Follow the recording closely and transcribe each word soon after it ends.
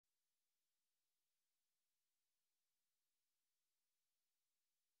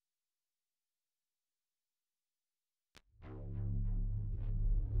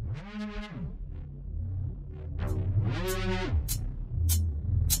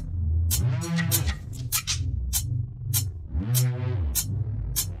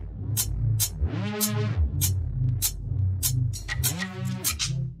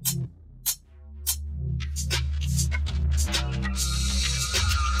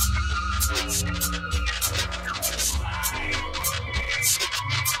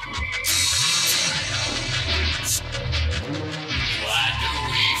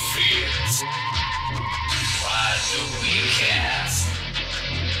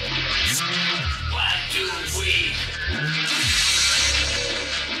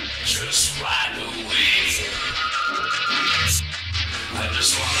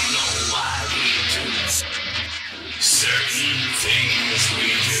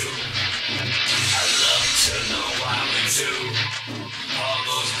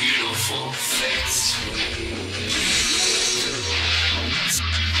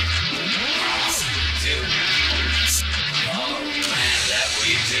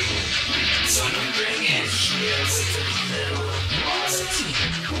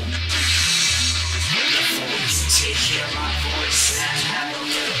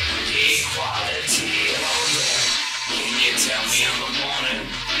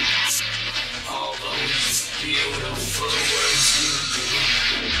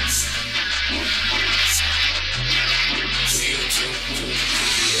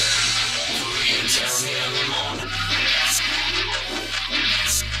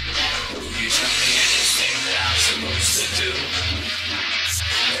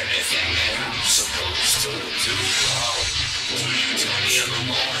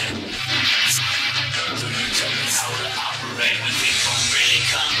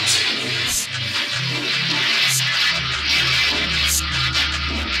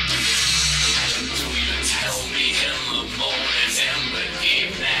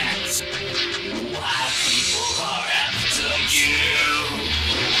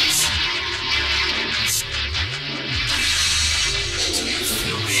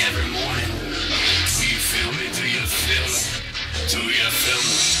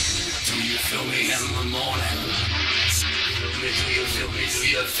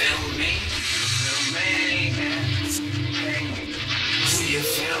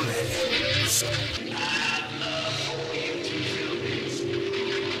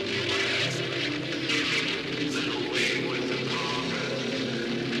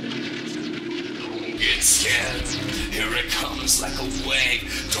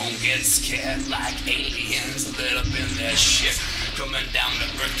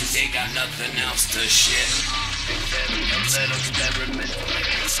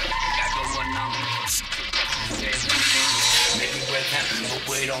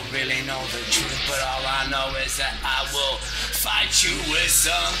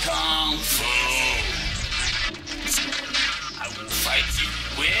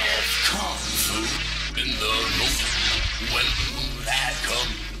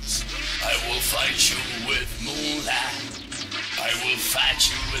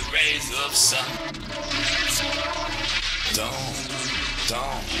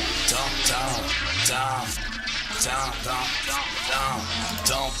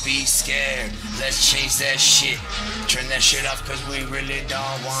Don't be scared, let's change that shit. Turn that shit off cause we really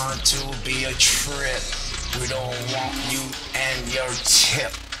don't want to be a trip. We don't want you and your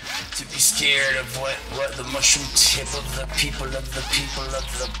tip to be scared of what the mushroom tip of the people of the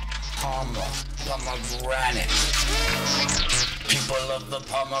pomegranate. People of the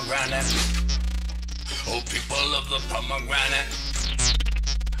pomegranate. Oh, people of the pomegranate.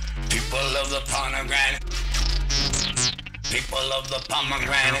 People of the pomegranate. People of the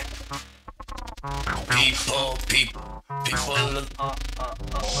pomegranate. People of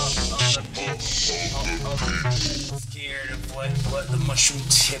scared of what the mushroom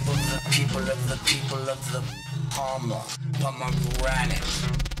tip of the people of the pomegranate.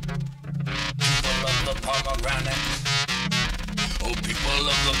 People of the pomegranate. Oh, people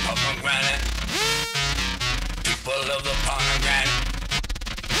of the pomegranate. People of the pomegranate.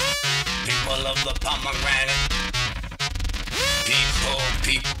 People of the pomegranate. People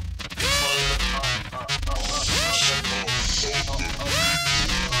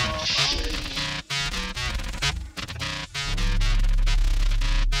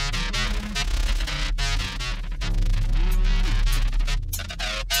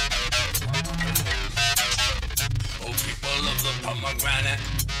pomegranate.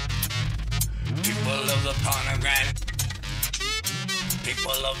 People of the pomegranate.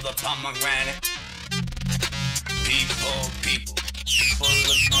 People of the pomegranate. People